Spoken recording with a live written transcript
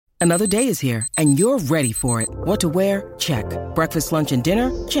Another day is here, and you're ready for it. What to wear? Check. Breakfast, lunch, and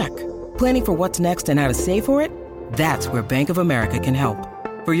dinner? Check. Planning for what's next and how to save for it? That's where Bank of America can help.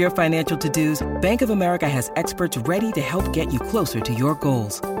 For your financial to-dos, Bank of America has experts ready to help get you closer to your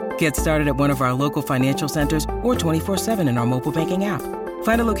goals. Get started at one of our local financial centers or 24/7 in our mobile banking app.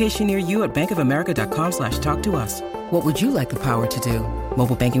 Find a location near you at bankofamerica.com/talktous. What would you like the power to do?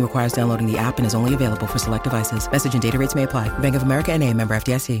 Mobile banking requires downloading the app and is only available for select devices. Message and data rates may apply. Bank of America N.A., member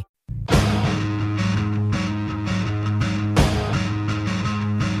FDIC.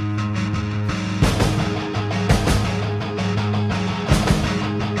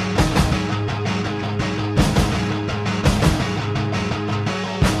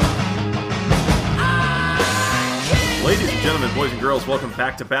 Ladies and gentlemen, boys and girls, welcome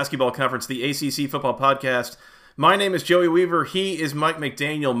back to Basketball Conference, the ACC Football Podcast. My name is Joey Weaver. He is Mike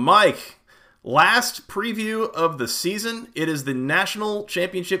McDaniel. Mike, last preview of the season. It is the National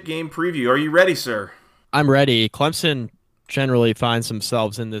Championship Game preview. Are you ready, sir? I'm ready. Clemson generally finds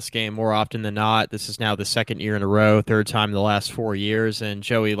themselves in this game more often than not. This is now the second year in a row, third time in the last 4 years. And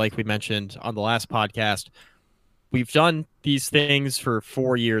Joey, like we mentioned on the last podcast, we've done these things for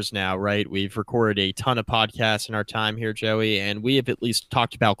 4 years now, right? We've recorded a ton of podcasts in our time here, Joey, and we have at least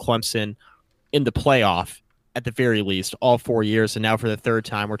talked about Clemson in the playoff at the very least all 4 years. And now for the third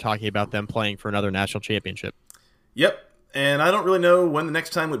time, we're talking about them playing for another national championship. Yep. And I don't really know when the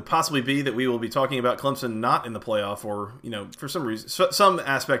next time would possibly be that we will be talking about Clemson not in the playoff or, for some reason, some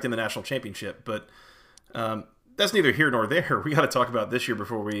aspect in the national championship. But that's neither here nor there. We got to talk about this year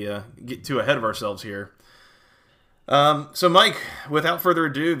before we get too ahead of ourselves here. So, Mike, without further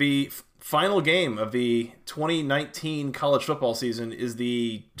ado, the final game of the 2019 college football season is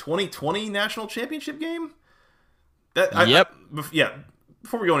the 2020 national championship game. Yep.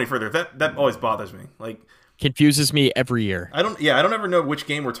 Before we go any further, that always bothers me. Like, confuses me every year. I don't ever know which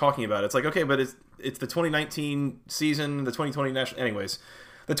game we're talking about. It's like, okay, but it's the 2019 season, the 2020 national. Anyways,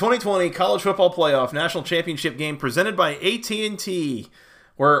 the 2020 college football playoff national championship game presented by AT&T,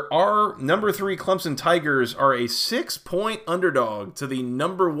 where our number 3 Clemson Tigers are a 6-point underdog to the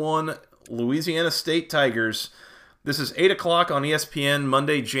number 1 Louisiana State Tigers. This is 8 o'clock on ESPN,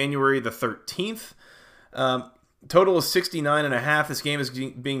 Monday, January the 13th. Total is 69.5. This game is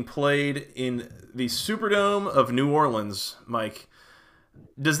being played in the Superdome of New Orleans, Mike.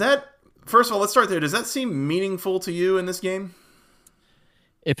 First of all, let's start there. Does that seem meaningful to you in this game?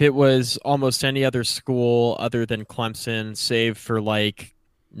 If it was almost any other school other than Clemson, save for like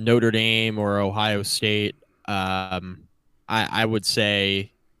Notre Dame or Ohio State, I would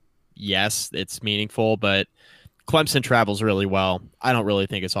say yes, it's meaningful, but Clemson travels really well. I don't really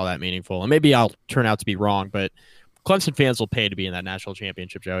think it's all that meaningful. And maybe I'll turn out to be wrong, but Clemson fans will pay to be in that national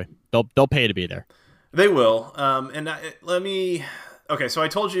championship, Joey. They'll pay to be there. They will. Okay, so I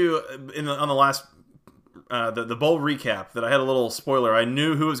told you on the last the bowl recap that I had a little spoiler. I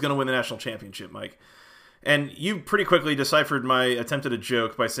knew who was going to win the national championship, Mike. And you pretty quickly deciphered my attempt at a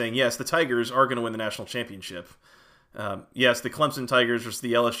joke by saying, yes, the Tigers are going to win the national championship. Yes, the Clemson Tigers versus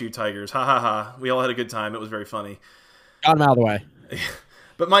the LSU Tigers. Ha ha ha. We all had a good time. It was very funny. Got them out of the way.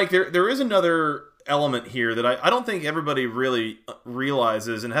 But, Mike, there is another element here that I don't think everybody really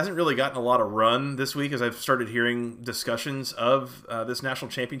realizes and hasn't really gotten a lot of run this week as I've started hearing discussions of this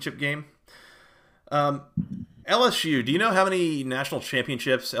national championship game. LSU, do you know how many national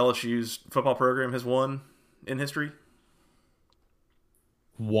championships LSU's football program has won in history?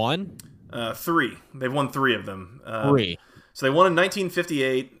 1? 3. They've won 3 of them. 3. So they won in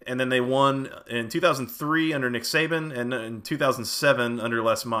 1958, and then they won in 2003 under Nick Saban, and in 2007 under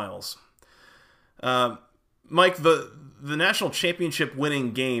Les Miles. Mike, the national championship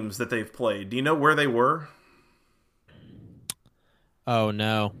winning games that they've played, do you know where they were? Oh,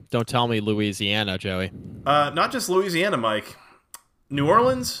 no. Don't tell me Louisiana, Joey. Not just Louisiana, Mike. New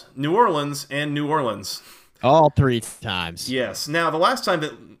Orleans, and New Orleans. All 3 times. Yes. Now, the last time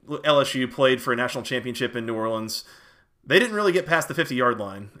that LSU played for a national championship in New Orleans, they didn't really get past the 50-yard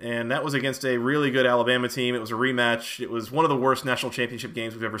line, and that was against a really good Alabama team. It was a rematch. It was one of the worst national championship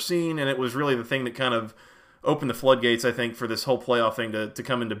games we've ever seen, and it was really the thing that kind of opened the floodgates, I think, for this whole playoff thing to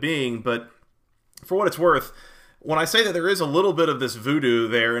come into being. But for what it's worth, when I say that there is a little bit of this voodoo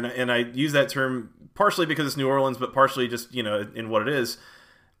there, and I use that term partially because it's New Orleans, but partially just, in what it is,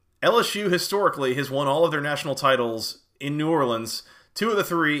 LSU historically has won all of their national titles in New Orleans, 2 of the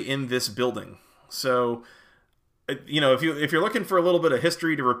 3 in this building. So, if you're looking for a little bit of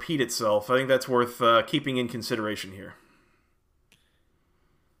history to repeat itself, I think that's worth keeping in consideration here.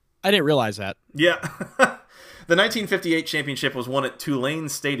 I didn't realize that. Yeah. The 1958 championship was won at Tulane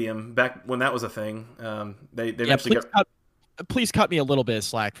Stadium back when that was a thing. please cut me a little bit of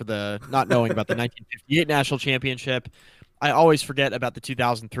slack for the not knowing about the 1958 national championship. I always forget about the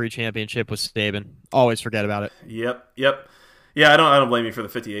 2003 championship with Saban. Always forget about it. Yep. Yeah, I don't blame you for the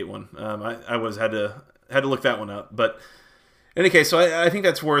 58 one. I was had to look that one up. But in any case, so I think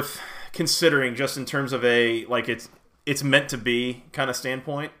that's worth considering just in terms of a like it's meant to be kind of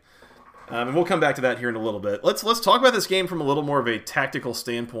standpoint. And we'll come back to that here in a little bit. Let's talk about this game from a little more of a tactical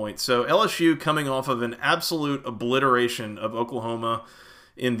standpoint. So LSU coming off of an absolute obliteration of Oklahoma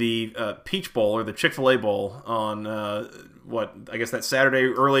in the Peach Bowl or the Chick-fil-A Bowl on I guess that Saturday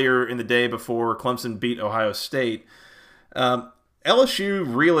earlier in the day before Clemson beat Ohio State. LSU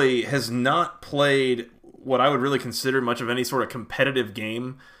really has not played what I would really consider much of any sort of competitive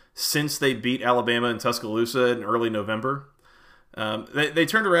game since they beat Alabama in Tuscaloosa in early November. They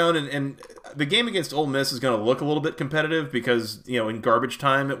turned around and the game against Ole Miss is going to look a little bit competitive because, in garbage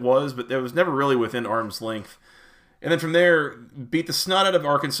time it was, but it was never really within arm's length. And then from there, beat the snot out of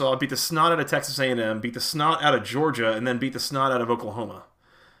Arkansas, beat the snot out of Texas A&M, beat the snot out of Georgia, and then beat the snot out of Oklahoma.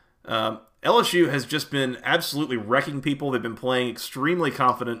 LSU has just been absolutely wrecking people. They've been playing extremely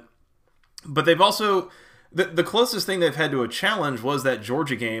confident, but they've also the closest thing they've had to a challenge was that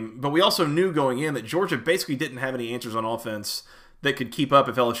Georgia game. But we also knew going in that Georgia basically didn't have any answers on offense that could keep up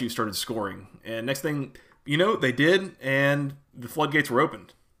if LSU started scoring. And next thing you know, they did, and the floodgates were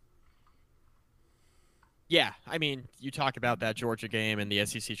opened. Yeah, I mean, you talk about that Georgia game and the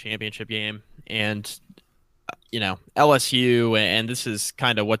SEC championship game, and LSU, and this is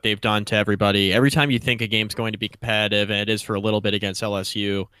kind of what they've done to everybody. Every time you think a game's going to be competitive, and it is for a little bit against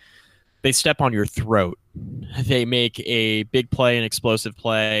LSU, they step on your throat. They make a big play, an explosive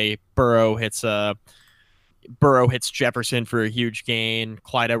play. Burrow hits Jefferson for a huge gain.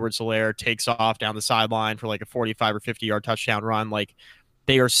 Clyde Edwards-Helaire takes off down the sideline for like a 45 or 50-yard touchdown run. Like,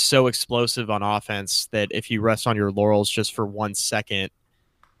 they are so explosive on offense that if you rest on your laurels just for 1 second,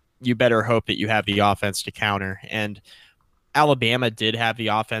 you better hope that you have the offense to counter. And Alabama did have the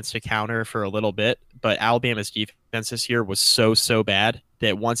offense to counter for a little bit, but Alabama's defense this year was so bad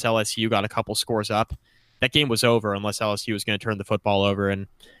that once LSU got a couple scores up, that game was over unless LSU was going to turn the football over. And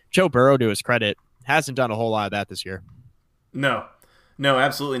Joe Burrow, to his credit, hasn't done a whole lot of that this year. No,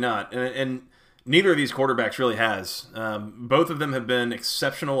 absolutely not. And neither of these quarterbacks really has. Both of them have been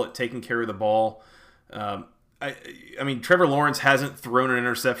exceptional at taking care of the ball. I mean, Trevor Lawrence hasn't thrown an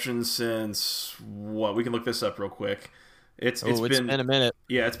interception since what? We can look this up real quick. It's been a minute.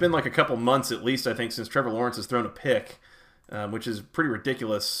 Yeah, it's been like a couple months at least, I think, since Trevor Lawrence has thrown a pick, which is pretty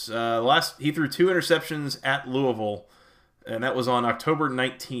ridiculous. He threw 2 interceptions at Louisville, and that was on October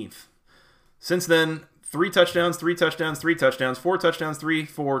 19th. Since then, 3 touchdowns, 3 touchdowns, 3 touchdowns, 4 touchdowns, 3,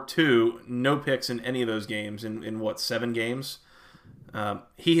 4, 2. No picks in any of those games in 7 games?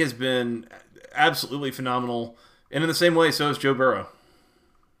 He has been absolutely phenomenal. And in the same way, so is Joe Burrow.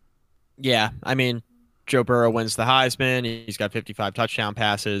 Yeah, I mean, Joe Burrow wins the Heisman. He's got 55 touchdown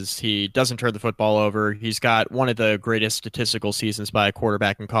passes. He doesn't turn the football over. He's got one of the greatest statistical seasons by a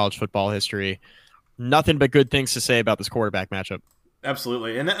quarterback in college football history. Nothing but good things to say about this quarterback matchup.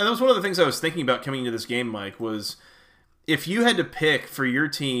 Absolutely. And that was one of the things I was thinking about coming into this game, Mike, was if you had to pick for your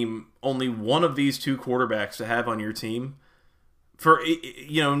team only one of these 2 quarterbacks to have on your team,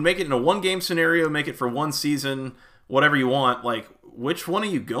 make it in a 1-game scenario, make it for 1 season, whatever you want, like, which one are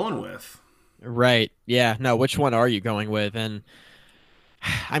you going with? Right. Yeah. No, which one are you going with? And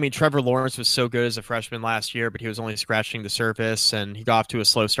I mean, Trevor Lawrence was so good as a freshman last year, but he was only scratching the surface, and he got off to a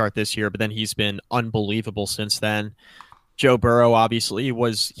slow start this year, but then he's been unbelievable since then. Joe Burrow, obviously, he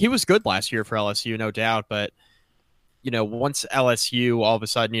was good last year for LSU, no doubt, but once LSU, all of a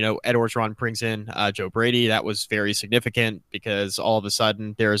sudden, Ed Orgeron brings in Joe Brady, that was very significant because all of a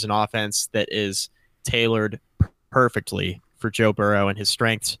sudden there is an offense that is tailored perfectly for Joe Burrow and his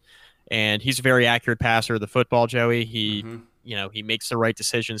strengths. And he's a very accurate passer of the football, Joey. He makes the right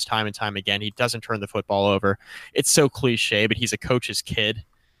decisions time and time again. He doesn't turn the football over. It's so cliche, but he's a coach's kid,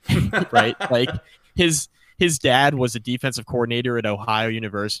 right? Like his dad was a defensive coordinator at Ohio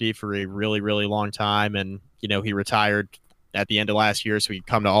University for a really, really long time. And, he retired at the end of last year, so he could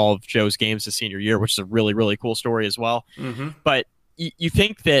come to all of Joe's games his senior year, which is a really, really cool story as well. Mm-hmm. But you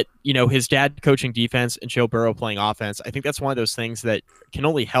think that, his dad coaching defense and Joe Burrow playing offense, I think that's one of those things that can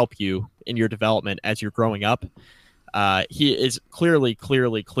only help you in your development as you're growing up. He is clearly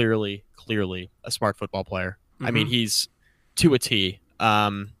a smart football player. Mm-hmm. I mean, he's to a T.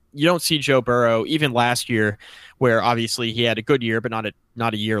 You don't see Joe Burrow, even last year, where obviously he had a good year, but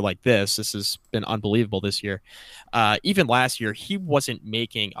not a year like this. This has been unbelievable this year. Even last year, he wasn't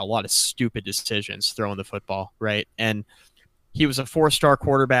making a lot of stupid decisions throwing the football, right? And he was a 4-star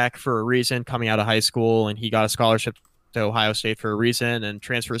quarterback for a reason coming out of high school, and he got a scholarship to Ohio State for a reason and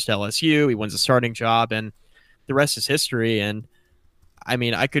transfers to LSU. He wins a starting job, and the rest is history. And I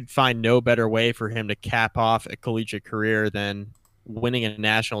mean, I could find no better way for him to cap off a collegiate career than winning a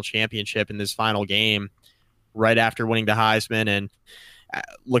national championship in this final game right after winning the Heisman. And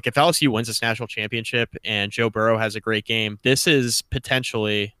look, if LSU wins this national championship and Joe Burrow has a great game, this is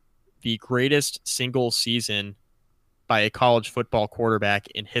potentially the greatest single season by a college football quarterback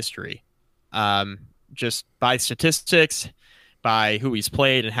in history. Just by statistics, by who he's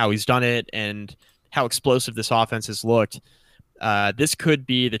played and how he's done it, and how explosive this offense has looked. This could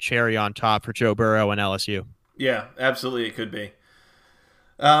be the cherry on top for Joe Burrow and LSU. Yeah, absolutely, it could be.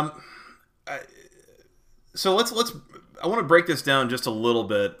 So let's. I want to break this down just a little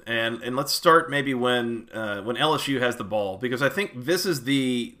bit, and let's start maybe when LSU has the ball, because I think this is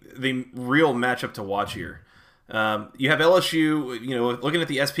the real matchup to watch here. You have LSU, looking at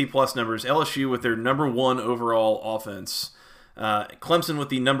the SP Plus numbers, LSU with their number 1 overall offense, Clemson with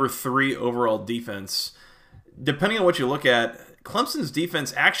the number 3 overall defense. Depending on what you look at, Clemson's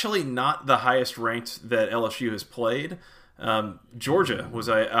defense actually not the highest ranked that LSU has played. Georgia was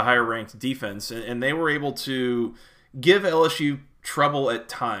a higher ranked defense, and they were able to give LSU trouble at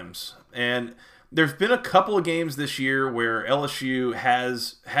times. And there's been a couple of games this year where LSU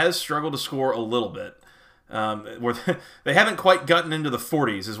has struggled to score a little bit. Where they haven't quite gotten into the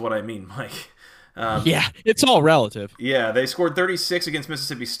 40s is what I mean, Mike. Yeah, it's all relative. Yeah, they scored 36 against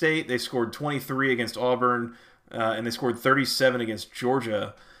Mississippi State. They scored 23 against Auburn, and they scored 37 against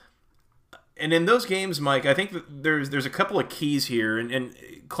Georgia. And in those games, Mike, I think that there's a couple of keys here, and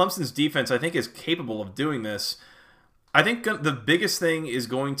Clemson's defense, I think, is capable of doing this. I think the biggest thing is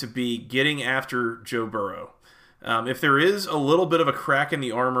going to be getting after Joe Burrow. If there is a little bit of a crack in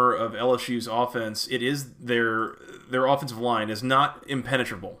the armor of LSU's offense, it is their offensive line is not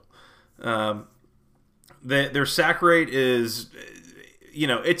impenetrable. Their sack rate is,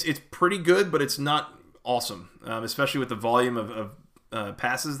 it's pretty good, but it's not awesome, especially with the volume of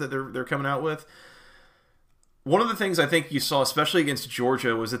passes that they're coming out with. One of the things I think you saw, especially against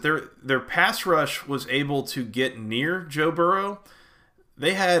Georgia, was that their pass rush was able to get near Joe Burrow.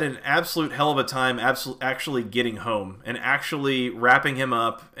 They had an absolute hell of a time actually getting home and actually wrapping him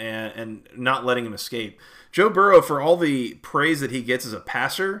up and not letting him escape. Joe Burrow, for all the praise that he gets as a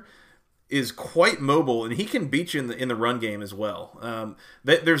passer, is quite mobile, and he can beat you in the run game as well.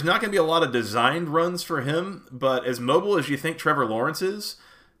 There's not going to be a lot of designed runs for him, but as mobile as you think Trevor Lawrence is,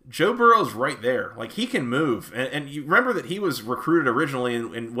 Joe Burrow's right there. Like, he can move. And you remember that he was recruited originally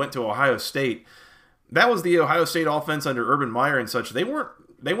and went to Ohio State. That was the Ohio State offense under Urban Meyer and such. They weren't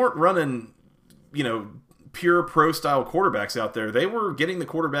running, pure pro-style quarterbacks out there. They were getting the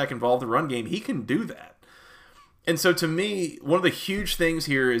quarterback involved in the run game. He can do that. And so to me, one of the huge things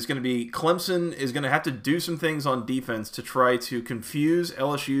here is going to be Clemson is going to have to do some things on defense to try to confuse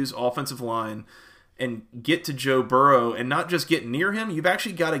LSU's offensive line and get to Joe Burrow, and not just get near him. You've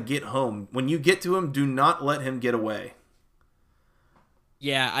actually got to get home. When you get to him, do not let him get away.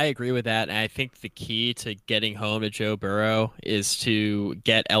 Yeah, I agree with that. And I think the key to getting home to Joe Burrow is to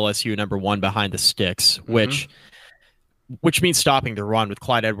get LSU number 1 behind the sticks, which means stopping the run with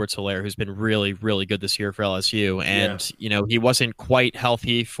Clyde Edwards-Helaire, who's been really, really good this year for LSU. And, he wasn't quite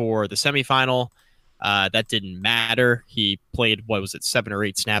healthy for the semifinal. That didn't matter. He played, 7 or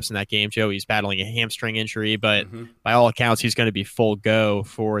 8 snaps in that game, Joe. He's battling a hamstring injury, but by all accounts, he's going to be full go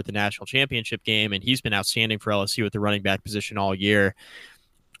for the national championship game, and he's been outstanding for LSU at the running back position all year.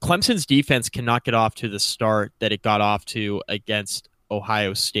 Clemson's defense cannot get off to the start that it got off to against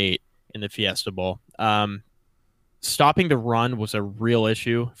Ohio State in the Fiesta Bowl. Stopping the run was a real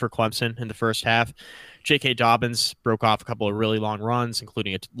issue for Clemson in the first half. J.K. Dobbins broke off a couple of really long runs,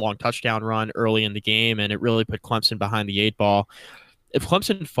 including a long touchdown run early in the game, and it really put Clemson behind the 8 ball. If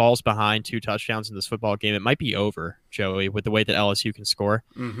Clemson falls behind 2 touchdowns in this football game, it might be over, Joey, with the way that LSU can score.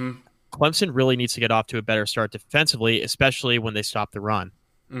 Clemson really needs to get off to a better start defensively, especially when they stop the run.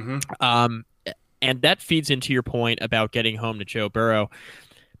 And that feeds into your point about getting home to Joe Burrow.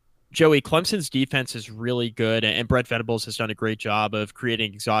 Joey, Clemson's defense is really good, and Brett Venables has done a great job of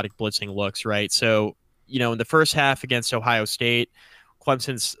creating exotic blitzing looks, right? So, in the first half against Ohio State,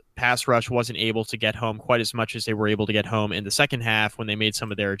 Clemson's pass rush wasn't able to get home quite as much as they were able to get home in the second half when they made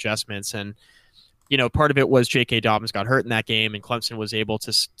some of their adjustments. And, part of it was J.K. Dobbins got hurt in that game, and Clemson was able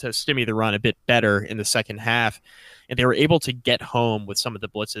to stymie the run a bit better in the second half. And they were able to get home with some of the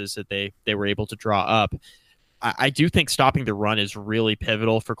blitzes that they were able to draw up. I do think stopping the run is really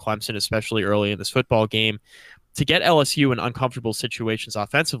pivotal for Clemson, especially early in this football game, to get LSU in uncomfortable situations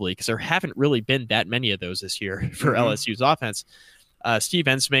offensively, because there haven't really been that many of those this year for LSU's offense. Steve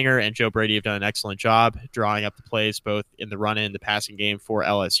Ensminger and Joe Brady have done an excellent job drawing up the plays both in the run and the passing game for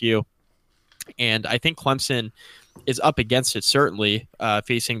LSU. And I think Clemson is up against it, certainly,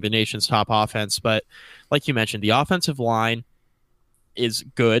 facing the nation's top offense. But like you mentioned, the offensive line is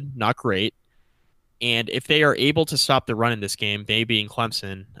good, not great. And if they are able to stop the run in this game, they being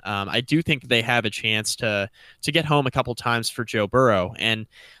Clemson, I do think they have a chance to get home a couple times for Joe Burrow. And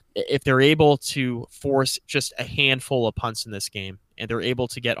if they're able to force just a handful of punts in this game and they're able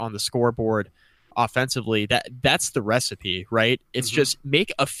to get on the scoreboard offensively, that's the recipe, right? It's just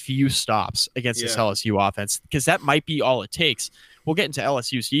make a few stops against this LSU offense, because that might be all it takes. We'll get into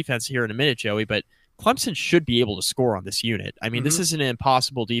LSU's defense here in a minute, Joey, but Clemson should be able to score on this unit. I mean, this is an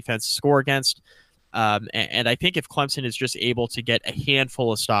impossible defense to score against. And I think if Clemson is just able to get a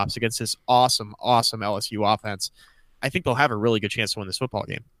handful of stops against this awesome LSU offense, I think they'll have a really good chance to win this football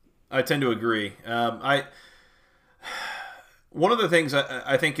game. I tend to agree. One of the things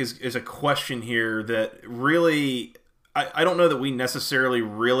I think is a question here that really I don't know that we necessarily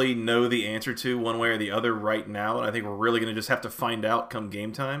really know the answer to one way or the other right now, and I think we're really going to just have to find out come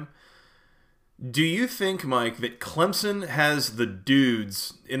game time. Do you think, Mike, that Clemson has the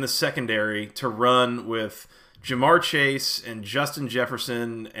dudes in the secondary to run with Jamar Chase and Justin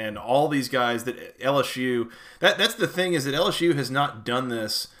Jefferson and all these guys that LSU... That's the thing, is that LSU has not done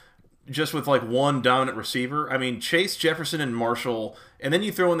this just with like one dominant receiver. I mean, Chase, Jefferson, and Marshall, and then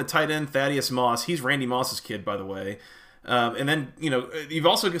you throw in the tight end Thaddeus Moss. He's Randy Moss's kid, by the way. And then, you've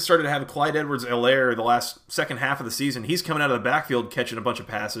also started to have Clyde Edwards-Helaire the second half of the season. He's coming out of the backfield catching a bunch of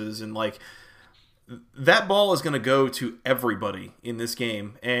passes, and like... that ball is going to go to everybody in this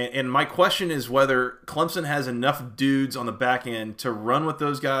game. And my question is whether Clemson has enough dudes on the back end to run with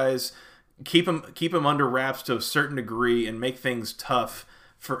those guys, keep them under wraps to a certain degree, and make things tough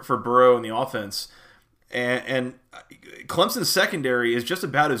for Burrow and the offense. And Clemson's secondary is just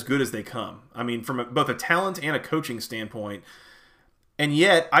about as good as they come. I mean, from both a talent and a coaching standpoint. And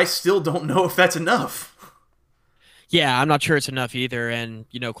yet, I still don't know if that's enough. Yeah, I'm not sure it's enough either. And,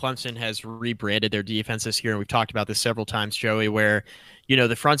 Clemson has rebranded their defense this year. And we've talked about this several times, Joey, where,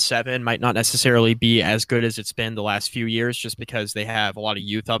 the front seven might not necessarily be as good as it's been the last few years, just because they have a lot of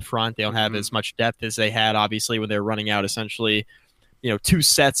youth up front. They don't have as much depth as they had, obviously, when they're running out essentially, 2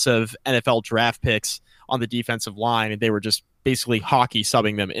 sets of NFL draft picks on the defensive line. And they were just basically hockey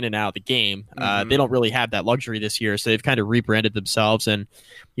subbing them in and out of the game. They don't really have that luxury this year, so they've kind of rebranded themselves. And,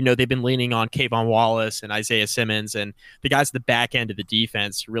 they've been leaning on Kayvon Wallace and Isaiah Simmons and the guys at the back end of the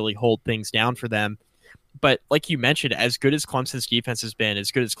defense to really hold things down for them. But like you mentioned, as good as Clemson's defense has been, as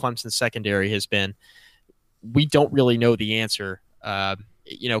good as Clemson's secondary has been, we don't really know the answer.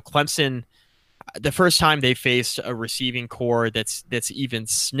 Clemson, the first time they faced a receiving core that's even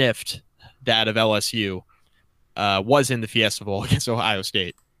sniffed that of LSU, was in the Fiesta Bowl against Ohio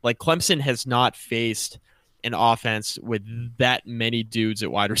State. Like, Clemson has not faced an offense with that many dudes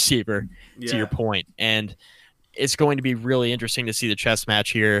at wide receiver, to your point. And it's going to be really interesting to see the chess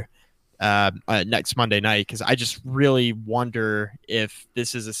match here next Monday night, because I just really wonder if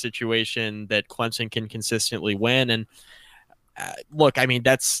this is a situation that Clemson can consistently win. And look, I mean,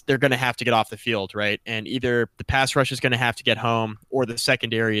 they're going to have to get off the field, right? And either the pass rush is going to have to get home, or the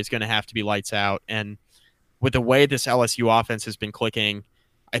secondary is going to have to be lights out. And with the way this LSU offense has been clicking,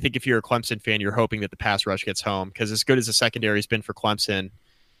 I think if you're a Clemson fan, you're hoping that the pass rush gets home, because as good as the secondary has been for Clemson,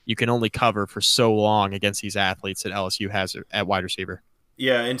 you can only cover for so long against these athletes that LSU has at wide receiver.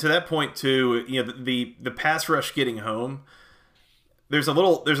 Yeah, and to that point too, the pass rush getting home, there's a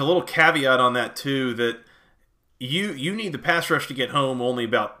little caveat on that too, that you need the pass rush to get home only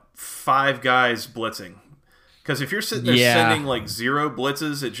about 5 guys blitzing. Because if you're sitting there sending like 0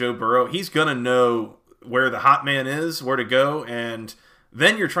 blitzes at Joe Burrow, he's gonna know where the hot man is, where to go, and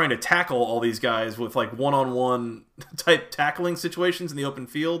then you're trying to tackle all these guys with like one-on-one type tackling situations in the open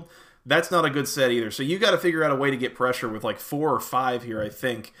field. That's not a good set either. So you got to figure out a way to get pressure with like 4 or 5 here, I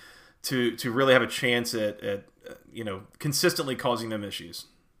think, to really have a chance at consistently causing them issues.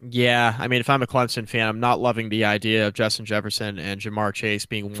 Yeah, I mean, if I'm a Clemson fan, I'm not loving the idea of Justin Jefferson and Jamar Chase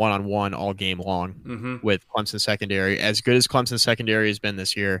being one-on-one all game long with Clemson secondary. As good as Clemson secondary has been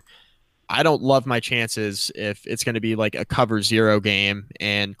this year, I don't love my chances if it's going to be like a cover 0 game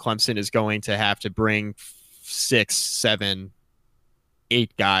and Clemson is going to have to bring 6, 7,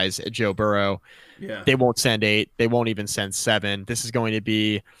 8 guys at Joe Burrow. Yeah. They won't send 8. They won't even send 7. This is going to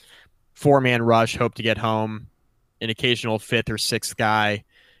be 4-man rush, hope to get home, an occasional 5th or 6th guy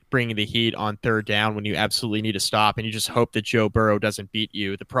bringing the heat on 3rd down when you absolutely need to stop, and you just hope that Joe Burrow doesn't beat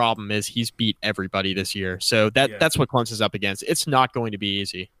you. The problem is he's beat everybody this year. So that's what Clemson's up against. It's not going to be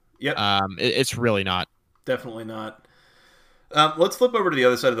easy. Yep. It's really not. Definitely not. Let's flip over to the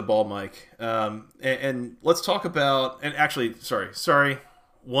other side of the ball, Mike, and let's talk about. And actually, sorry,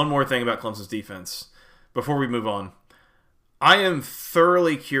 one more thing about Clemson's defense before we move on. I am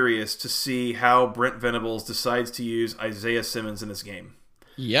thoroughly curious to see how Brent Venables decides to use Isaiah Simmons in this game.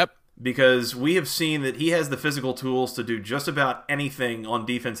 Yep. Because we have seen that he has the physical tools to do just about anything on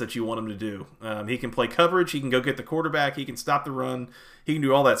defense that you want him to do. He can play coverage, he can go get the quarterback, he can stop the run, he can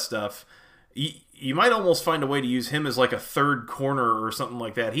do all that stuff. You might almost find a way to use him as like a third corner or something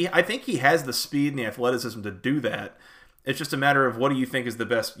like that. I think he has the speed and the athleticism to do that. It's just a matter of what do you think is the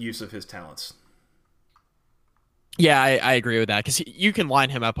best use of his talents. Yeah, I agree with that because you can line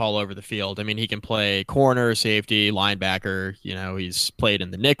him up all over the field. I mean, he can play corner, safety, linebacker. He's played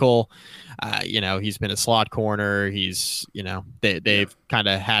in the nickel. He's been a slot corner. They've kind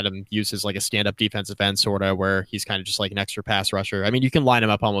of had him used as like a stand-up defensive end, sort of, where he's kind of just like an extra pass rusher. I mean, you can line him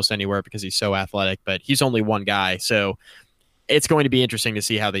up almost anywhere because he's so athletic, but he's only one guy, so it's going to be interesting to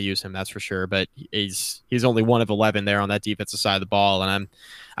see how they use him. That's for sure. But he's only one of 11 there on that defensive side of the ball, and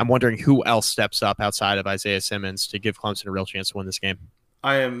I'm wondering who else steps up outside of Isaiah Simmons to give Clemson a real chance to win this game.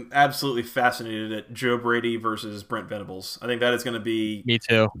 I am absolutely fascinated at Joe Brady versus Brent Venables. I think that is going to be me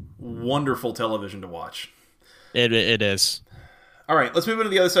too. Wonderful television to watch. It is. All right, let's move into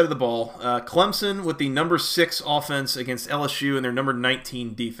the other side of the ball. Clemson with the number 6 offense against LSU and their number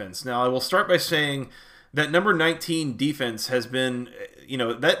 19 defense. Now, I will start by saying that number 19 defense has been,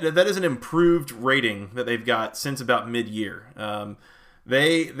 that is an improved rating that they've got since about mid-year.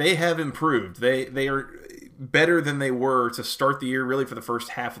 They have improved. They are better than they were to start the year, really, for the first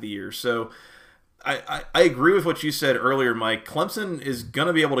half of the year. So I agree with what you said earlier, Mike. Clemson is going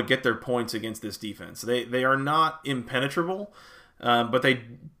to be able to get their points against this defense. They are not impenetrable, but they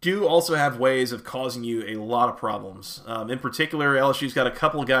do also have ways of causing you a lot of problems. In particular, LSU's got a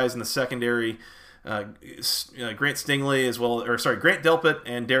couple of guys in the secondary, Grant Delpit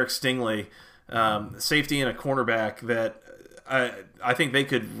and Derek Stingley, safety and a cornerback that I think they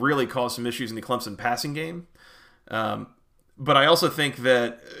could really cause some issues in the Clemson passing game. But I also think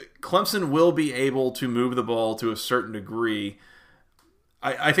that Clemson will be able to move the ball to a certain degree.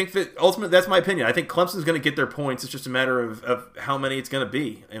 I think that ultimately, that's my opinion. I think Clemson's going to get their points. It's just a matter of how many it's going to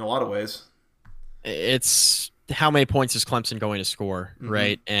be in a lot of ways. It's how many points is Clemson going to score,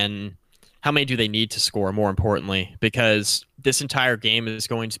 right? And how many do they need to score, more importantly, because this entire game is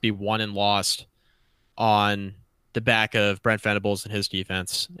going to be won and lost on the back of Brent Venables and his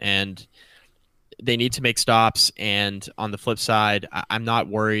defense. And they need to make stops. And on the flip side, I'm not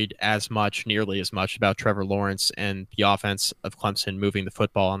worried nearly as much about Trevor Lawrence and the offense of Clemson moving the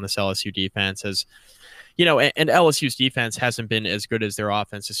football on this LSU defense as, and LSU's defense hasn't been as good as their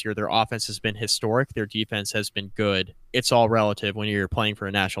offense this year. Their offense has been historic. Their defense has been good. It's all relative when you're playing for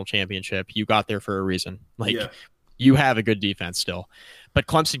a national championship. You got there for a reason. You have a good defense still. But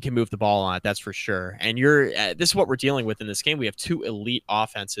Clemson can move the ball on it, that's for sure. And this is what we're dealing with in this game. We have two elite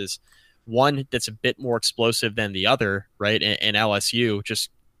offenses, one that's a bit more explosive than the other, right, in LSU,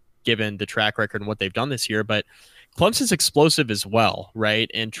 just given the track record and what they've done this year. But Clemson's explosive as well, right?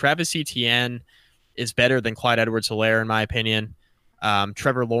 And Travis Etienne is better than Clyde Edwards-Helaire, in my opinion.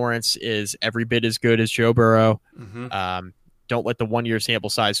 Trevor Lawrence is every bit as good as Joe Burrow. Don't let the one-year sample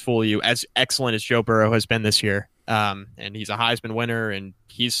size fool you. As excellent as Joe Burrow has been this year, and he's a Heisman winner, and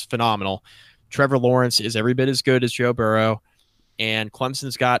he's phenomenal. Trevor Lawrence is every bit as good as Joe Burrow, and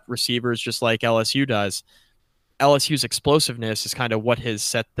Clemson's got receivers just like LSU does. LSU's explosiveness is kind of what has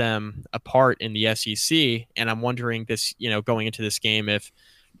set them apart in the SEC, and I'm wondering this, going into this game, if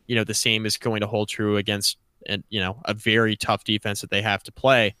the same is going to hold true against a very tough defense that they have to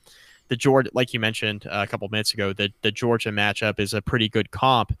play. The Georgia, like you mentioned a couple of minutes ago, the Georgia matchup is a pretty good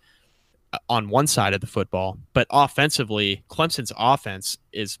comp on one side of the football, but offensively, Clemson's offense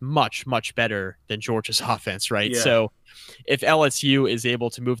is much, much better than Georgia's offense, right? Yeah. So if LSU is able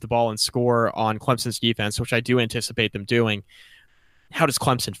to move the ball and score on Clemson's defense, which I do anticipate them doing, how does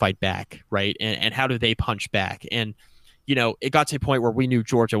Clemson fight back, right? And how do they punch back? And it got to a point where we knew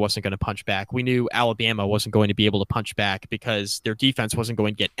Georgia wasn't going to punch back. We knew Alabama wasn't going to be able to punch back because their defense wasn't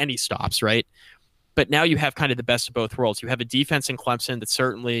going to get any stops, right? But now you have kind of the best of both worlds. You have a defense in Clemson that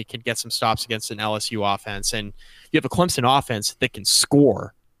certainly can get some stops against an LSU offense, and you have a Clemson offense that can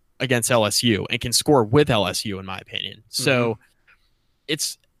score against LSU and can score with LSU, in my opinion. So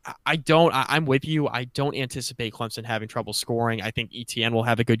I'm with you. I don't anticipate Clemson having trouble scoring. I think Etienne will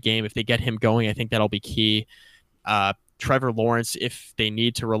have a good game. If they get him going, I think that'll be key. Trevor Lawrence, if they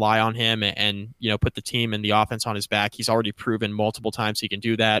need to rely on him and put the team and the offense on his back, he's already proven multiple times he can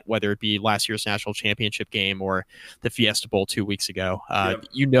do that, whether it be last year's national championship game or the Fiesta Bowl 2 weeks ago. Yep.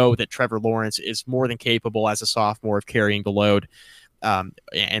 You know that Trevor Lawrence is more than capable as a sophomore of carrying the load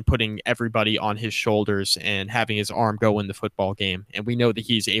and putting everybody on his shoulders and having his arm go in the football game. And we know that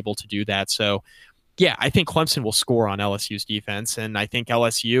he's able to do that. So, yeah, I think Clemson will score on LSU's defense. And I think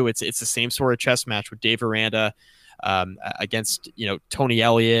LSU, it's the same sort of chess match with Dave Aranda against Tony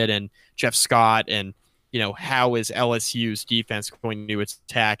Elliott and Jeff Scott, and how is LSU's defense going to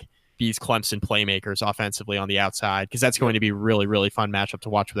attack these Clemson playmakers offensively on the outside, because that's going to be a really, really fun matchup to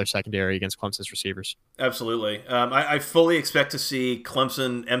watch with their secondary against Clemson's receivers. Absolutely. I fully expect to see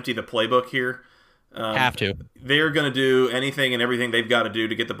Clemson empty the playbook here. Have to. They're going to do anything and everything they've got to do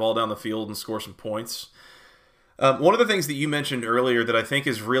to get the ball down the field and score some points. One of the things that you mentioned earlier that I think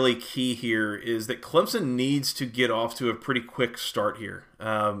is really key here is that Clemson needs to get off to a pretty quick start here.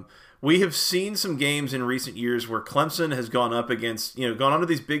 We have seen some games in recent years where Clemson has gone up against, gone onto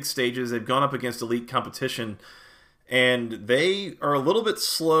these big stages. They've gone up against elite competition, and they are a little bit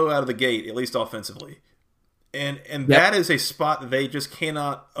slow out of the gate, at least offensively. And Yep. That is a spot that they just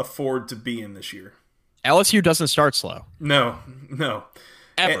cannot afford to be in this year. LSU doesn't start slow. No.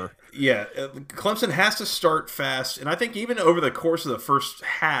 Ever. Clemson has to start fast, and I think even over the course of the first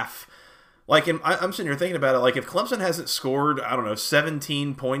half, I'm sitting here thinking about it, like if Clemson hasn't scored,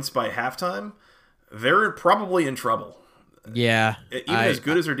 17 points by halftime, they're probably in trouble. Yeah. Even as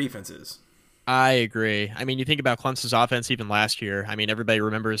good as their defense is. I agree. I mean, you think about Clemson's offense even last year. I mean, everybody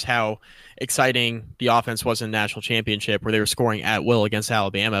remembers how exciting the offense was in the national championship where they were scoring at will against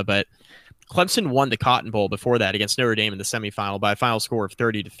Alabama, but Clemson won the Cotton Bowl before that against Notre Dame in the semifinal by a final score of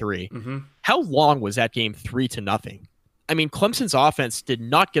 30-3. Mm-hmm. How long was that game 3-0? I mean, Clemson's offense did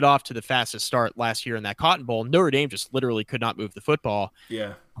not get off to the fastest start last year in that Cotton Bowl. Notre Dame just literally could not move the football.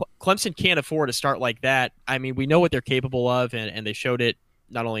 Yeah. Clemson can't afford a start like that. I mean, we know what they're capable of, and they showed it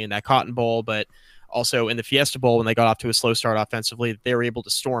not only in that Cotton Bowl, but also in the Fiesta Bowl when they got off to a slow start offensively. They were able to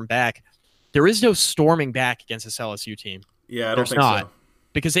storm back. There is no storming back against this LSU team. Yeah, I don't There's think not. so.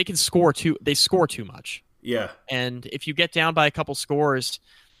 Because they can score they score too much. Yeah. And if you get down by a couple scores,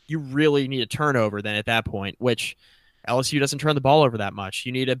 you really need a turnover then at that point, which LSU doesn't turn the ball over that much.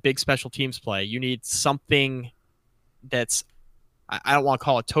 You need a big special teams play. You need something that's, I don't want to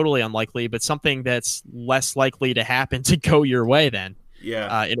call it totally unlikely, but something that's less likely to happen to go your way then.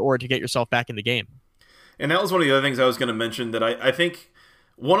 Yeah. In order to get yourself back in the game. And that was one of the other things I was going to mention, that I think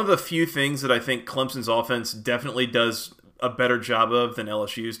one of the few things that I think Clemson's offense definitely does a better job of than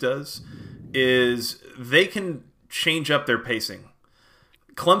LSU's does is they can change up their pacing.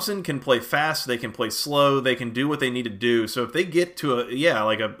 Clemson can play fast, they can play slow, they can do what they need to do. So if they get to a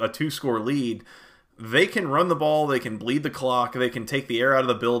 2-score lead, they can run the ball, they can bleed the clock, they can take the air out of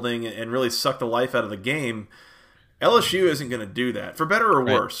the building and really suck the life out of the game. LSU isn't going to do that, for better or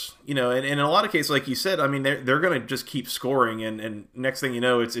worse. And in a lot of cases, like you said, I mean, they're going to just keep scoring, and next thing you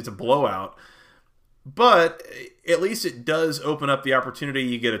know, it's a blowout. But at least it does open up the opportunity.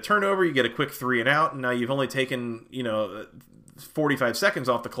 You get a turnover, you get a quick 3 and out, and now you've only taken 45 seconds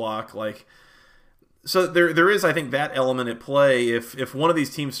off the clock. So there is, I think, that element at play. If one of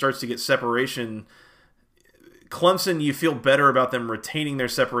these teams starts to get separation, Clemson, you feel better about them retaining their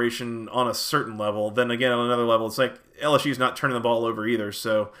separation on a certain level. Then again, on another level, it's like LSU's not turning the ball over either.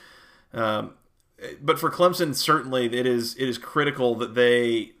 So, but for Clemson, certainly it is critical that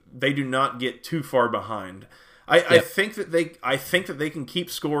they do not get too far behind. I think that they can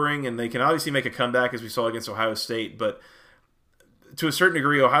keep scoring, and they can obviously make a comeback as we saw against Ohio State. But to a certain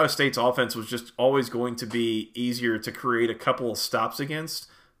degree, Ohio State's offense was just always going to be easier to create a couple of stops against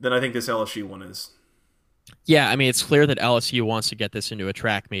than I think this LSU one is. Yeah, I mean, it's clear that LSU wants to get this into a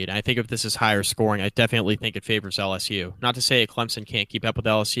track meet. I think if this is higher scoring, I definitely think it favors LSU. Not to say Clemson can't keep up with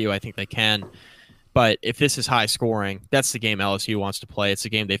LSU. I think they can. But if this is high scoring, that's the game LSU wants to play. It's the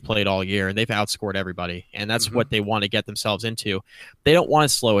game they've played all year, and they've outscored everybody. And that's what they want to get themselves into. They don't want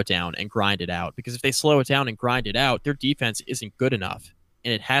to slow it down and grind it out, because if they slow it down and grind it out, their defense isn't good enough,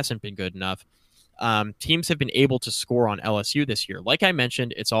 and it hasn't been good enough. Teams have been able to score on LSU this year. Like I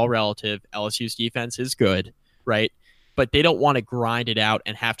mentioned, it's all relative. LSU's defense is good, right? But they don't want to grind it out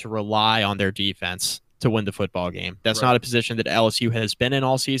and have to rely on their defense to win the football game. That's not a position that LSU has been in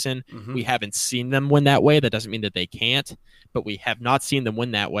all season. We haven't seen them win that way. That doesn't mean that they can't, but we have not seen them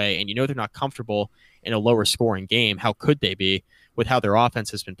win that way. And they're not comfortable in a lower scoring game. How could they be with how their offense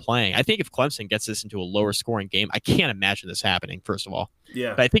has been playing? I think if Clemson gets this into a lower scoring game, I can't imagine this happening, first of all.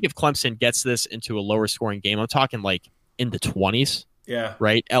 Yeah. But I think if Clemson gets this into a lower scoring game, I'm talking like in the 20s, Yeah.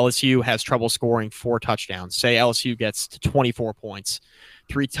 right? LSU has trouble scoring 4 touchdowns. Say LSU gets to 24 points,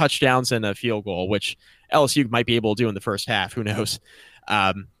 3 touchdowns and a field goal, which LSU might be able to do in the first half. Who knows?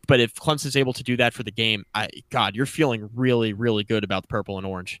 But if Clemson's able to do that for the game, God, you're feeling really, really good about the purple and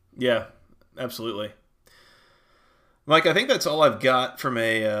orange. Yeah, absolutely. Mike, I think that's all I've got from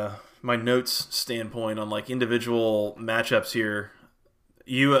a my notes standpoint on like individual matchups here.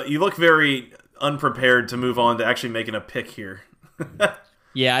 You look very unprepared to move on to actually making a pick here.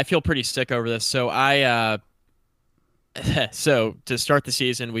 Yeah, I feel pretty sick over this. So so to start the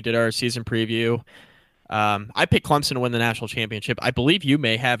season, we did our season preview. I picked Clemson to win the national championship. I believe you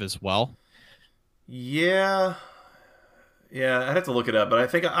may have as well. Yeah, I'd have to look it up, but I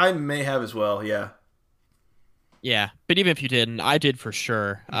think I may have as well. Yeah. Yeah, but even if you didn't, I did for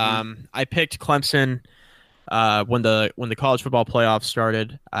sure. I picked Clemson when the college football playoffs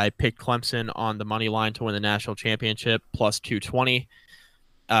started. I picked Clemson on the money line to win the national championship plus 220.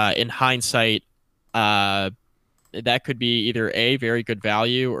 In hindsight, that could be either A, very good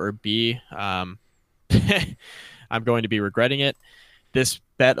value, or B, I'm going to be regretting it. This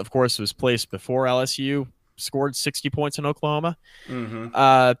bet, of course, was placed before LSU scored 60 points in Oklahoma.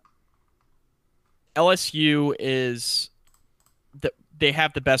 LSU they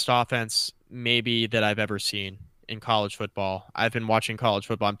have the best offense maybe that I've ever seen in college football. I've been watching college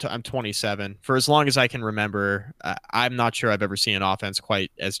football. I'm 27. For as long as I can remember, I'm not sure I've ever seen an offense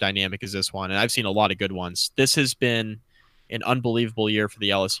quite as dynamic as this one, and I've seen a lot of good ones. This has been an unbelievable year for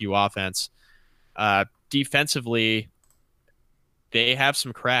the LSU offense. Defensively, they have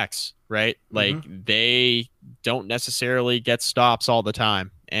some cracks, right? Like they don't necessarily get stops all the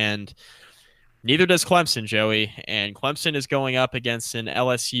time, and neither does Clemson, Joey. And Clemson is going up against an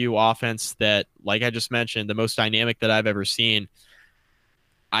LSU offense that, like I just mentioned, the most dynamic that I've ever seen.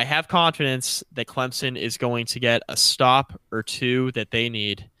 I have confidence that Clemson is going to get a stop or two that they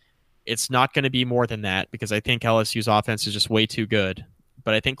need. It's not going to be more than that because I think LSU's offense is just way too good.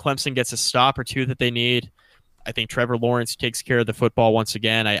 But I think Clemson gets a stop or two that they need. I think Trevor Lawrence takes care of the football once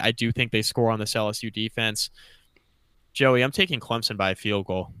again. I do think they score on this LSU defense. Joey, I'm taking Clemson by a field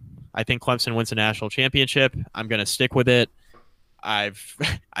goal. I think Clemson wins a national championship. I'm going to stick with it. I've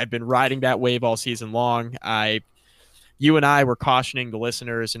been riding that wave all season long. You and I were cautioning the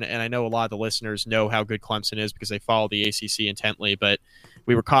listeners, and I know a lot of the listeners know how good Clemson is because they follow the ACC intently, but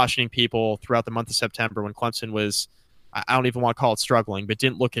we were cautioning people throughout the month of September when Clemson was, I don't even want to call it struggling, but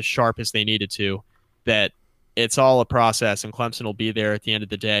didn't look as sharp as they needed to, that it's all a process, and Clemson will be there at the end of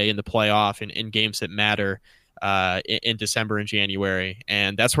the day in the playoff and in games that matter. In December and January,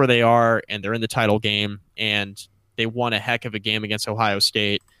 and that's where they are, and they're in the title game, and they won a heck of a game against Ohio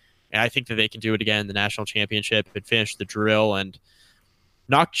State, and I think that they can do it again in the national championship and finish the drill and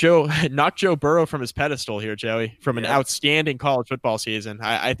knock Joe Burrow from his pedestal here, Joey, from an outstanding college football season.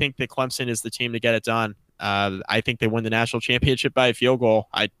 I think that Clemson is the team to get it done. I think they win the national championship by a field goal.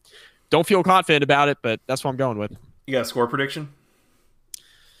 I don't feel confident about it, but that's what I'm going with. You got a score prediction?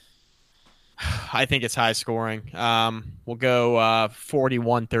 I think it's high scoring. We'll go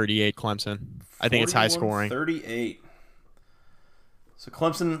 41-38 Clemson. I think it's high scoring. 38. So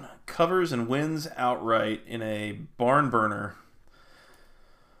Clemson covers and wins outright in a barn burner.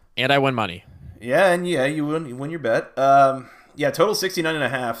 And I win money. Yeah, you win your bet. Total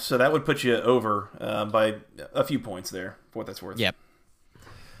 69.5, so that would put you over by a few points there, for what that's worth. Yep.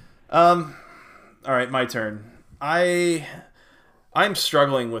 All right, my turn. I'm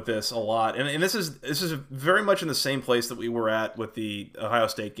struggling with this a lot, and this is very much in the same place that we were at with the Ohio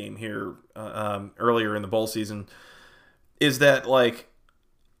State game here earlier in the bowl season. Is that like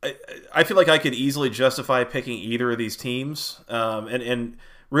I feel like I could easily justify picking either of these teams, and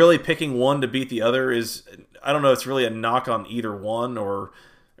really picking one to beat the other is, I don't know, it's really a knock on either one or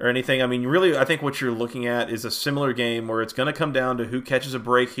anything. I mean, really, I think what you're looking at is a similar game where it's going to come down to who catches a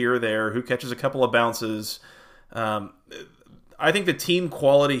break here or there, who catches a couple of bounces. I think the team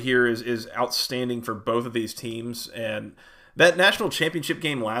quality here is outstanding for both of these teams. And that national championship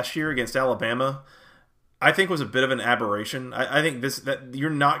game last year against Alabama, I think was a bit of an aberration. I think that you're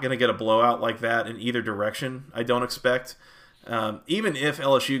not going to get a blowout like that in either direction. I don't expect. Even if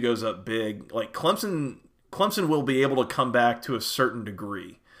LSU goes up big, like Clemson will be able to come back to a certain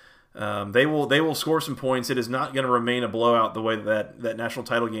degree. They will score some points. It is not going to remain a blowout the way that national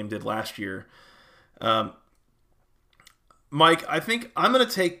title game did last year. Mike, I think I'm going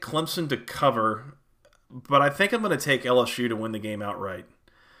to take Clemson to cover, but I think I'm going to take LSU to win the game outright.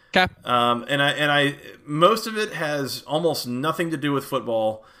 Okay. And I most of it has almost nothing to do with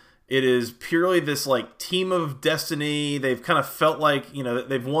football. It is purely this like team of destiny. They've kind of felt like,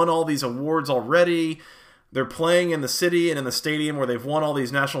 they've won all these awards already. They're playing in the city and in the stadium where they've won all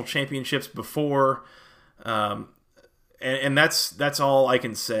these national championships before. And that's all I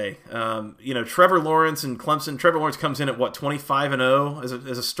can say. Trevor Lawrence and Clemson. Trevor Lawrence comes in at 25-0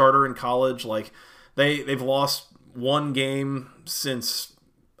 as a starter in college. Like they've lost one game since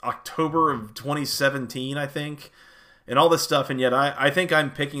October of 2017, I think, and all this stuff. And yet I think I'm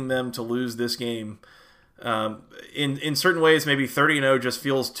picking them to lose this game. In certain ways, maybe 30-0 just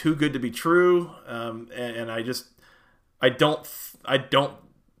feels too good to be true. And I don't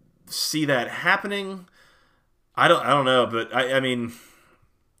see that happening. I don't know, but I mean,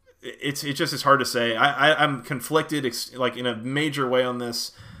 it's just as hard to say. I'm conflicted, like in a major way on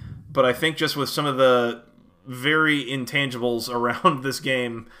this, but I think just with some of the very intangibles around this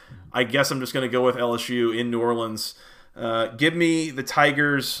game, I guess I'm just going to go with LSU in New Orleans. Give me the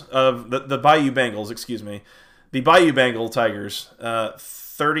Tigers of the Bayou Bengals, the Bayou Bengal Tigers,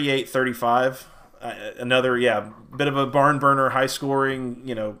 38-35. Another, bit of a barn burner, high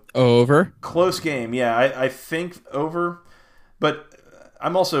scoring, over close game. Yeah, I think over, but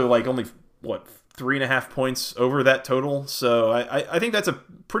I'm also like only 3.5 points over that total. So I think that's a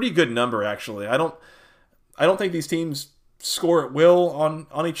pretty good number actually. I don't think these teams score at will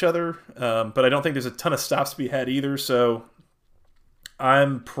on each other, but I don't think there's a ton of stops to be had either. So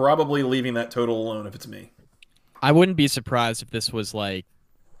I'm probably leaving that total alone if it's me. I wouldn't be surprised if this was like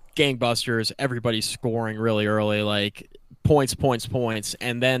gangbusters, everybody's scoring really early, like points,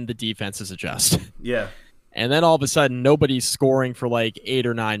 and then the defenses adjust. Yeah. And then all of a sudden, nobody's scoring for like 8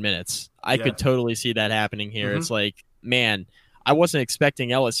 or 9 minutes. I could totally see that happening here. Mm-hmm. It's like, man, I wasn't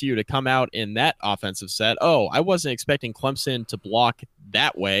expecting LSU to come out in that offensive set. Oh, I wasn't expecting Clemson to block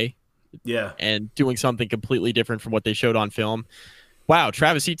that way. Yeah. And doing something completely different from what they showed on film. Wow,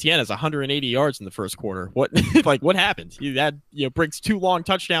 Travis Etienne has 180 yards in the first quarter. What what happened? He had breaks 2 long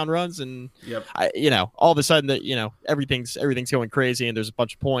touchdown runs, and all of a sudden that everything's going crazy, and there's a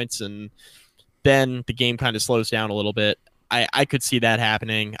bunch of points, and then the game kind of slows down a little bit. I could see that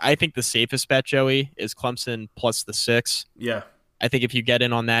happening. I think the safest bet, Joey, is Clemson plus the 6. Yeah, I think if you get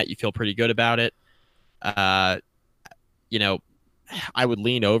in on that, you feel pretty good about it. I would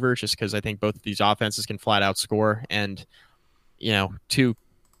lean over just because I think both of these offenses can flat out score, and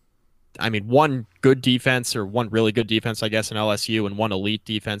one good defense, or one really good defense, I guess, in LSU, and one elite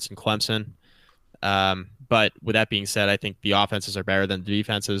defense in Clemson. But with that being said, I think the offenses are better than the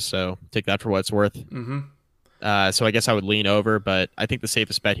defenses, so take that for what it's worth. Mm-hmm. So I guess I would lean over, but I think the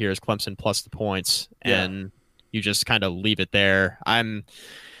safest bet here is Clemson plus the points, and you just kind of leave it there. I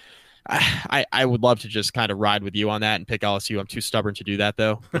would love to just kind of ride with you on that and pick LSU. I'm too stubborn to do that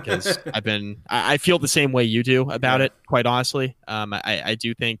though, because I feel the same way you do about it, quite honestly. I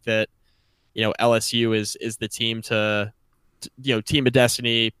do think that, LSU is the team team of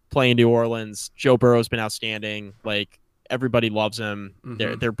destiny, playing New Orleans. Joe Burrow's been outstanding. Like, everybody loves him.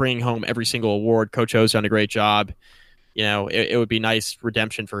 Mm-hmm. They're bringing home every single award. Coach O's done a great job. It would be nice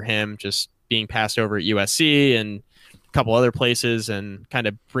redemption for him, just being passed over at USC and couple other places, and kind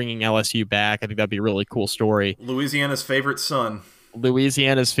of bringing LSU back. I think that'd be a really cool story. Louisiana's favorite son,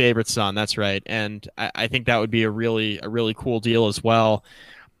 that's right. And I think that would be a really cool deal as well.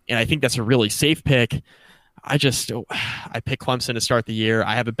 And I think that's a really safe pick. I pick Clemson to start the year.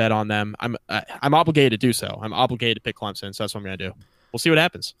 I have a bet on them. I'm obligated to do so. I'm obligated to pick Clemson, so that's what I'm going to do. We'll see what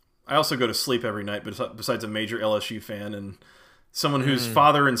happens. I also go to sleep every night, but besides a major LSU fan and someone whose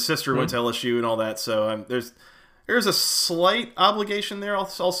father and sister went to LSU and all that, so there's a slight obligation there,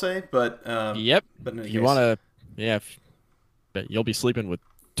 I'll say, but yep. But if you want to, but you'll be sleeping with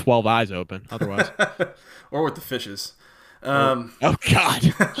 12 eyes open otherwise, or with the fishes. Oh God,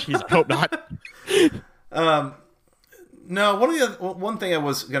 jeez, I hope not. No, one thing I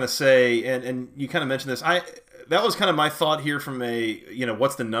was gonna say, and you kind of mentioned this. That was kind of my thought here from a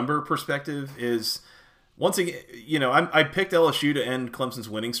what's the number perspective is. Once again, I picked LSU to end Clemson's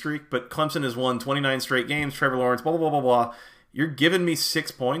winning streak, but Clemson has won 29 straight games. Trevor Lawrence, blah, blah, blah, blah, blah. You're giving me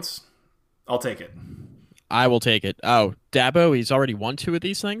 6 points. I'll take it. I will take it. Oh, Dabo, he's already won 2 of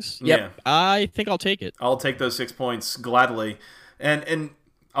these things? Yep. Yeah. I think I'll take it. I'll take those 6 points gladly. And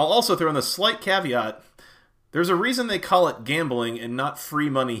I'll also throw in the slight caveat. There's a reason they call it gambling and not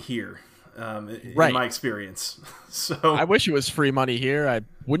free money here. In my experience. So I wish it was free money here. I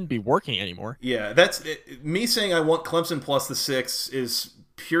wouldn't be working anymore. Yeah, that's it. Me saying I want Clemson plus the 6 is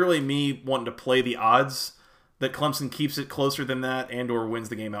purely me wanting to play the odds that Clemson keeps it closer than that and or wins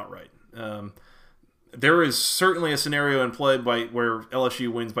the game outright. There is certainly a scenario in play where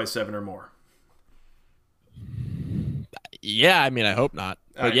LSU wins by 7 or more. Yeah, I hope not.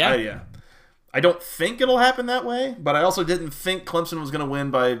 But I don't think it'll happen that way, but I also didn't think Clemson was going to win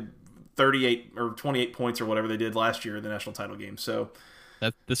by 38 or 28 points or whatever they did last year in the national title game. So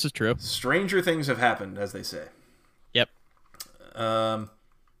this is true. Stranger things have happened, as they say. Yep. All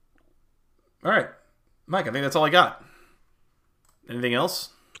right, Mike, I think that's all I got. Anything else?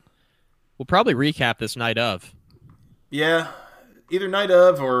 We'll probably recap this night of. Yeah, either night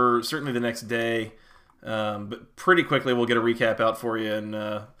of or certainly the next day. But pretty quickly we'll get a recap out for you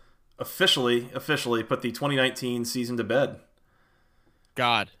and officially put the 2019 season to bed.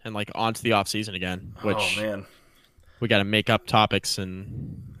 God, and like on to the off season again, which oh man, we got to make up topics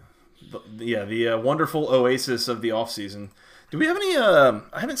and the wonderful oasis of the off season. Do we have any?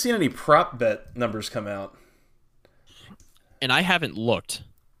 I haven't seen any prop bet numbers come out, and I haven't looked.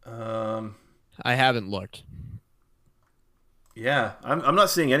 Yeah, I'm not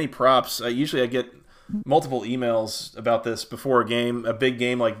seeing any props. Usually I get multiple emails about this before a big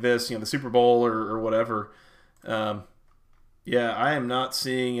game like this, the Super Bowl or whatever. Yeah, I am not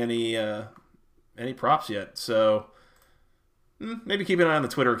seeing any props yet. So maybe keep an eye on the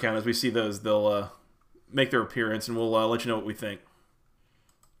Twitter account. As we see those, they'll make their appearance, and we'll let you know what we think.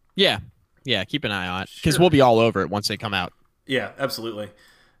 Yeah, keep an eye on it because Sure. we'll be all over it once they come out. Yeah, absolutely.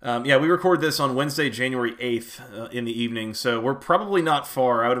 We record this on Wednesday, January 8th in the evening, so we're probably not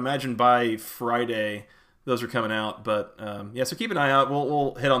far. I would imagine by Friday those are coming out. But so keep an eye out.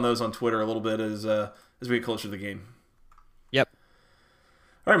 We'll hit on those on Twitter a little bit as we get closer to the game. Yep.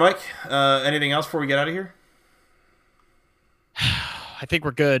 All right, Mike. Anything else before we get out of here? I think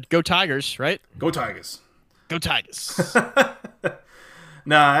we're good. Go Tigers, right? Go Tigers. Go Tigers.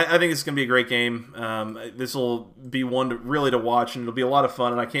 No, I think it's going to be a great game. This will be one to watch, and it'll be a lot of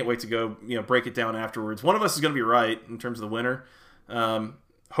fun, and I can't wait to go break it down afterwards. One of us is going to be right in terms of the winner.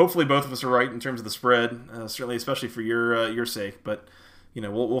 Hopefully both of us are right in terms of the spread, certainly especially for your sake, but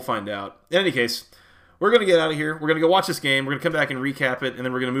we'll find out. In any case, we're going to get out of here. We're going to go watch this game. We're going to come back and recap it, and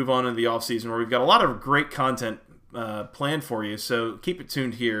then we're going to move on into the offseason where we've got a lot of great content planned for you, so keep it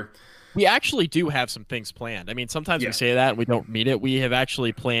tuned here. We actually do have some things planned. I mean, sometimes we say that and we don't mean it. We have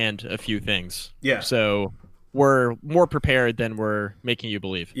actually planned a few things. Yeah. So we're more prepared than we're making you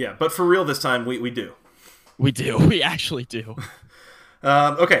believe. Yeah, but for real this time, we do. We do. We actually do.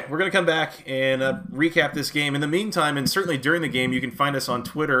 Okay, we're going to come back and recap this game. In the meantime, and certainly during the game, you can find us on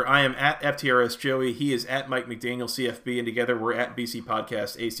Twitter. I am at FTRS Joey. He is at Mike McDaniel CFB, and together we're at BC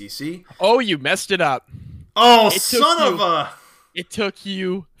Podcast ACC. Oh, you messed it up. Oh, son of a... It took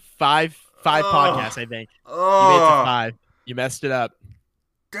you five podcasts, I think. Oh. You made it to 5. You messed it up.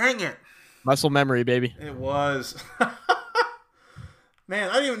 Dang it. Muscle memory, baby. It was.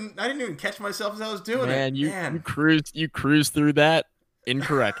 Man, I didn't even catch myself as I was doing it. Man, you cruised through that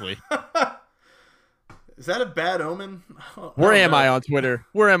incorrectly. Is that a bad omen? Where am I on Twitter?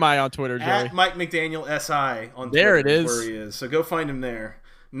 Joey? At Mike McDaniel SI on Twitter. There it is. Where he is. So go find him there.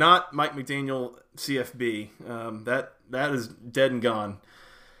 Not Mike McDaniel CFB. That is dead and gone.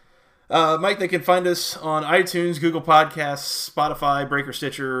 Mike, they can find us on iTunes, Google Podcasts, Spotify, Breaker,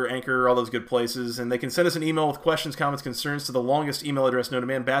 Stitcher, Anchor, all those good places. And they can send us an email with questions, comments, concerns to the longest email address known to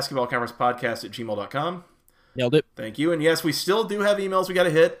man, basketballconferencepodcast@gmail.com. Nailed it. Thank you. And yes, we still do have emails we got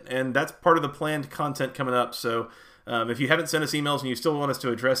to hit, and that's part of the planned content coming up. So if you haven't sent us emails and you still want us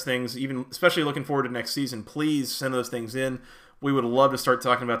to address things, even especially looking forward to next season, please send those things in. We would love to start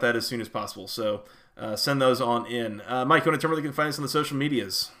talking about that as soon as possible. So send those on in. Mike, you want to tell me where they can find us on the social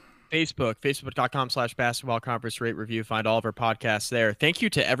medias? Facebook.com/basketball conference rate review. Find all of our podcasts there. Thank you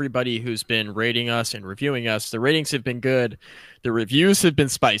to everybody who's been rating us and reviewing us. The ratings have been good. The reviews have been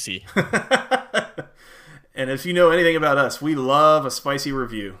spicy. And if you know anything about us, we love a spicy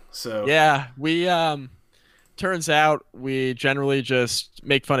review. So yeah, we turns out we generally just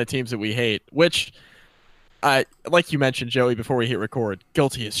make fun of teams that we hate, which like you mentioned, Joey, before we hit record,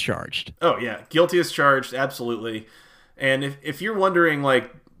 guilty as charged. Oh yeah, guilty as charged, absolutely. And if you're wondering,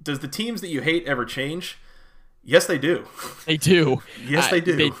 like, does the teams that you hate ever change? Yes, they do. They do. Yes, they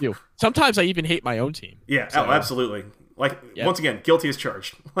do. They do. Sometimes I even hate my own team. Yeah. So, absolutely. Like, Once again, guilty as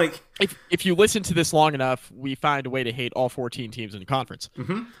charged. Like, if you listen to this long enough, we find a way to hate all 14 teams in the conference.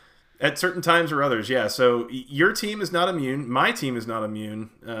 Mm-hmm. At certain times or others, yeah. So your team is not immune. My team is not immune.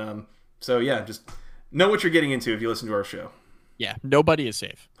 So yeah, just know what you're getting into if you listen to our show. Yeah, nobody is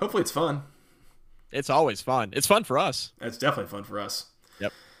safe. Hopefully it's fun. It's always fun. It's fun for us. It's definitely fun for us.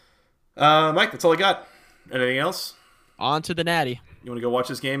 Yep. Mike, that's all I got. Anything else? On to the Natty. You want to go watch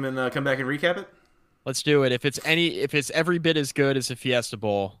this game and come back and recap it? Let's do it. If it's every bit as good as a Fiesta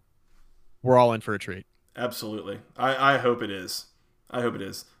Bowl, we're all in for a treat. Absolutely. I hope it is. I hope it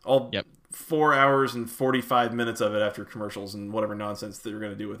is. 4 hours and 45 minutes of it after commercials and whatever nonsense they're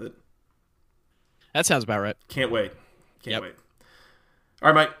going to do with it. That sounds about right. Can't wait. Can't wait.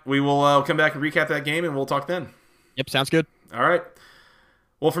 All right, Mike. We will come back and recap that game, and we'll talk then. Yep, sounds good. All right.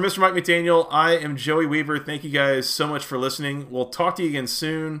 Well, for Mr. Mike McDaniel, I am Joey Weaver. Thank you guys so much for listening. We'll talk to you again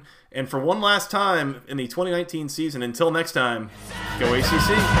soon. And for one last time in the 2019 season, until next time, go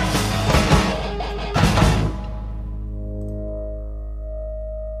ACC.